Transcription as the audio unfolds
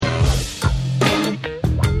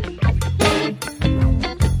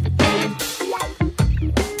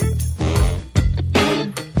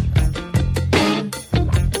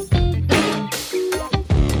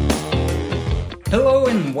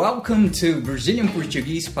Welcome to Brazilian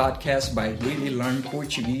Portuguese podcast by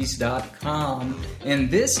reallylearnportuguese.com.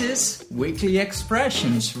 And this is Weekly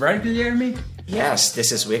Expressions, right, Guilherme? Yes,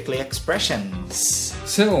 this is Weekly Expressions.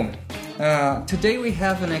 So, today we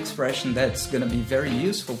have an expression that's going to be very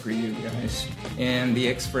useful for you guys. And the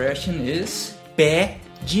expression is... Pé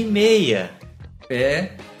de meia.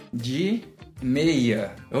 Pé de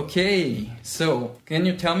meia. Okay, so can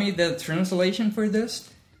you tell me the translation for this?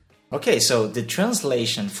 Okay, so the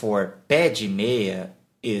translation for pé de meia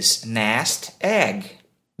is nest egg.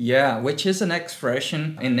 Yeah, which is an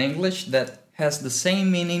expression in English that has the same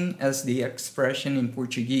meaning as the expression in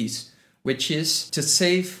Portuguese, which is to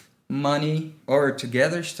save money or to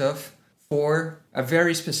gather stuff for a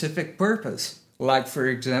very specific purpose. Like, for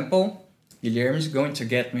example, Guilherme is going to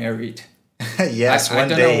get married. Yes, one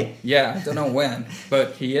day. I don't know when,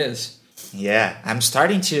 but he is. Yeah, I'm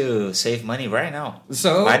starting to save money right now.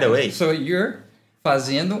 So, by the way. So you're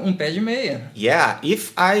fazendo pé de meia. Yeah,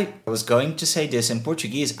 if I was going to say this in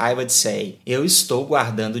Portuguese, I would say: eu estou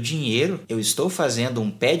guardando dinheiro, eu estou fazendo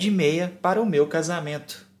pé de meia para o meu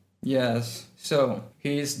casamento. Yes, so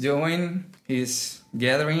he's gathering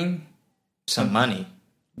some money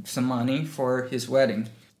for his wedding.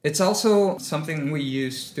 It's also something we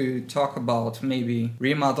use to talk about maybe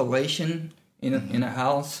remodelation in a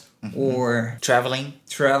house. Mm-hmm. Or traveling.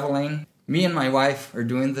 Me and my wife are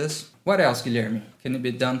doing this. What else, Guilherme, can it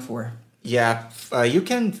be done for? Yeah, you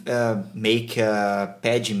can make a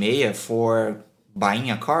pé de meia for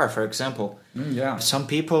buying a car, for example. Yeah. Some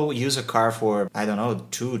people use a car for,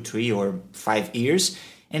 2, 3, or 5 years,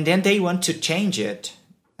 and then they want to change it.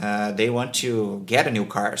 They want to get a new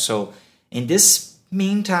car. So in this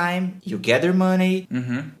meantime, you gather money.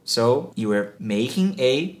 Mm-hmm. So you are making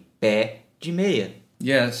a pé de meia.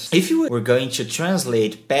 Yes. If you were going to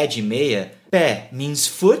translate pé de meia, pé means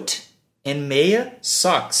foot and meia,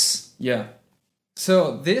 socks. Yeah.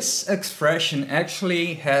 So this expression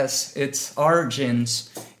actually has its origins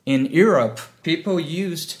in Europe. People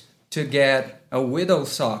used to get a widow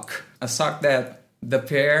sock, a sock that the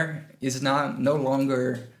pair is no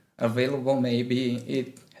longer available. Maybe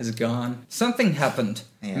it has gone. Something happened.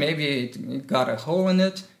 Yeah. Maybe it got a hole in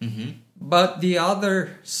it. Mm-hmm. But the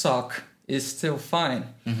other sock is still fine.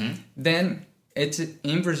 Mm-hmm. Then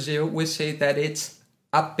in Brazil we say that it's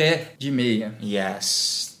a pé de meia.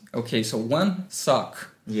 Yes. Okay, so one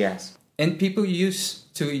sock. Yes. And people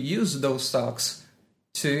used to use those socks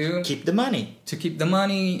to keep the money.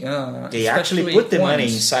 They actually put the money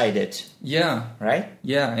inside it. Yeah. Right?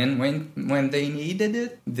 Yeah, and when they needed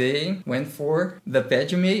it, they went for the pé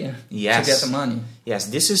de meia to get the money. Yes,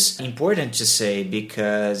 this is important to say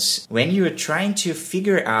because when you're trying to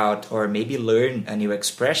figure out or maybe learn a new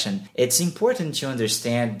expression, it's important to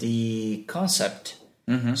understand the concept.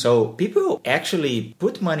 Mm-hmm. So people actually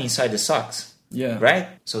put money inside the socks. Yeah.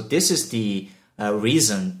 Right? So this is the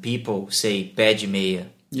reason people say pé de meia.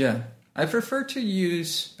 Yeah. I prefer to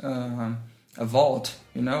use a vault,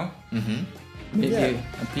 Mm-hmm. Maybe a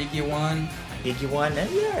piggy one. A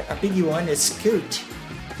piggy one is cute.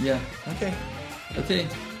 Yeah. Okay.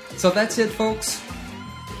 So that's it, folks.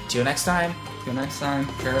 Till next time.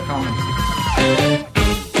 Share a comment.